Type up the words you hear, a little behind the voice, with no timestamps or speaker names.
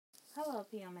Hello,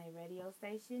 PMA radio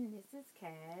station. This is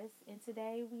Cass, and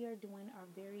today we are doing our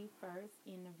very first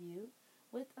interview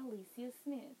with Alicia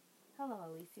Smith. Hello,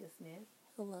 Alicia Smith.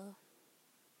 Hello.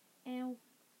 And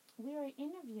we are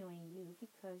interviewing you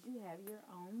because you have your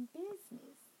own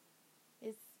business.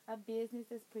 It's a business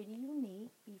that's pretty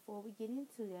unique. Before we get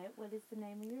into that, what is the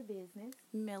name of your business?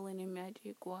 Melanin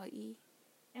Magic YE.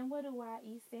 And what do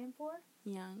YE stand for?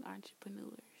 Young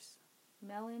Entrepreneurs.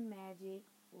 Melon Magic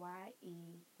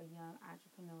YE for Young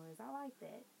Entrepreneurs. I like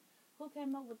that. Who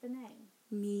came up with the name?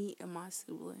 Me and my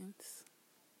siblings.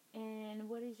 And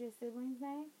what is your sibling's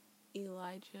name?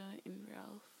 Elijah and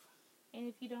Ralph. And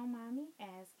if you don't mind me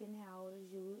asking, how old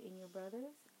is you and your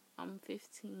brothers? I'm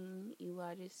 15,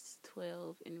 Elijah's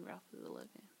 12, and Ralph is 11.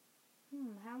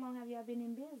 How long have y'all been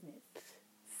in business?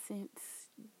 Since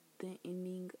the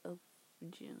ending of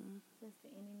June. Since the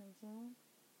ending of June?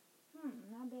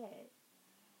 Not bad.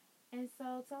 And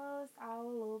so tell us all a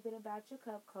little bit about your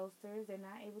cup coasters. They're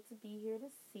not able to be here to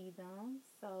see them,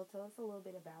 so tell us a little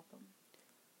bit about them.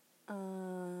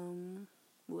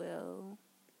 Well,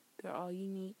 they're all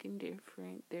unique and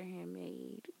different. They're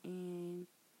handmade, and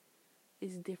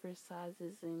it's different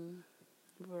sizes and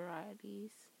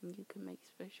varieties, and you can make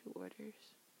special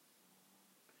orders.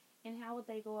 And how would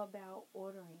they go about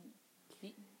ordering?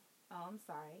 Oh, I'm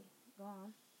sorry. Go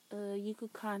on. You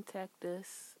could contact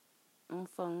us on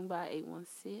phone by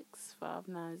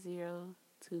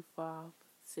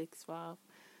 816-590-2565,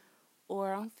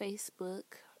 or on Facebook.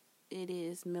 It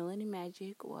is Melanin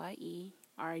Magic YE.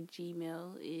 Our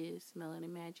Gmail is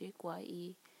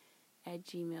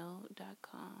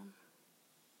melaninmagicye@gmail.com.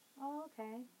 Oh,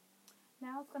 okay.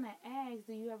 Now I was going to ask,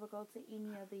 do you ever go to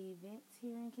any of the events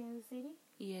here in Kansas City?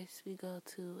 Yes, we go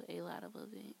to a lot of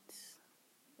events.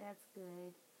 That's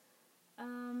good.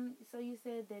 So you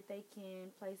said that they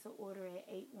can place an order at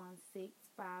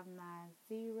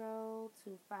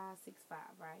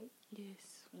 816-590-2565, right?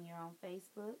 Yes. And you're on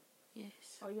Facebook?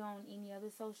 Yes. Or you're on any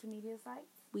other social media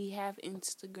sites? We have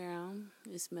Instagram.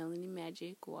 It's Melanin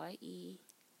Magic YE.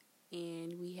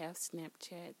 And we have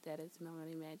Snapchat. That is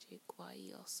Melanin Magic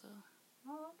YE also.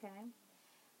 Oh, okay.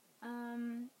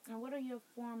 And what are your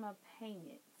form of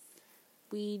payments?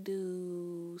 We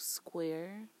do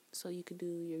Square. So you could do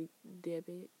your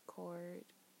debit card,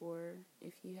 or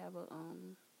if you have a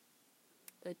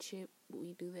chip,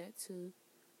 we do that too.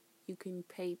 You can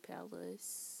PayPal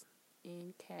us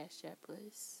and Cash App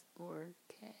us or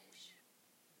cash.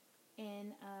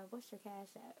 And what's your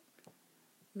Cash App?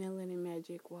 Melanin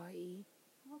Magic YE.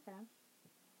 Okay.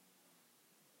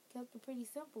 Kept it pretty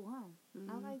simple, huh? Mm-hmm.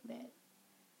 I like that.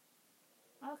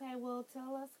 Okay, well,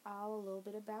 tell us all a little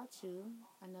bit about you.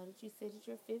 I know that you said that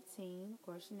you're 15. Of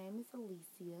course, your name is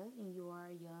Alicia, and you are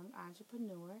a young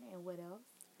entrepreneur. And what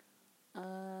else?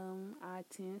 I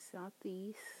attend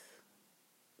Southeast,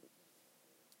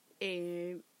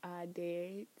 and I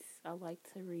dance. I like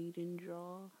to read and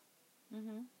draw,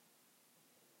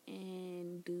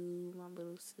 and do my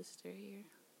little sister here.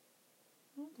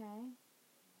 Okay.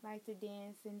 Like to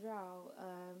dance and draw.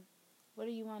 What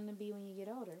do you want to be when you get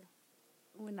older?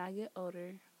 When I get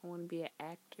older, I want to be an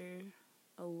actor,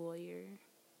 a lawyer,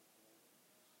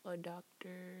 a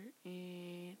doctor,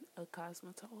 and a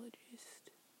cosmetologist.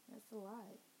 That's a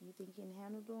lot. You think you can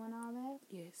handle doing all that?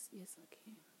 Yes, I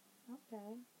can.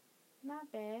 Okay. Not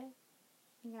bad.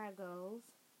 You got goals.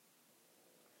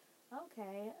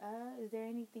 Okay. Is there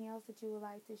anything else that you would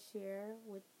like to share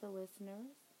with the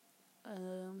listeners?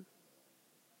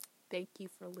 Thank you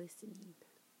for listening.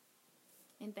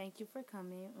 And thank you for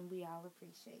coming, and we all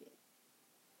appreciate it.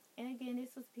 And again,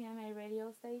 this was PMA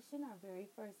Radio Station, our very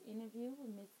first interview with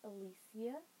Miss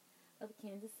Alicia of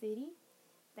Kansas City.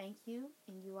 Thank you,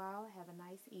 and you all have a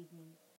nice evening.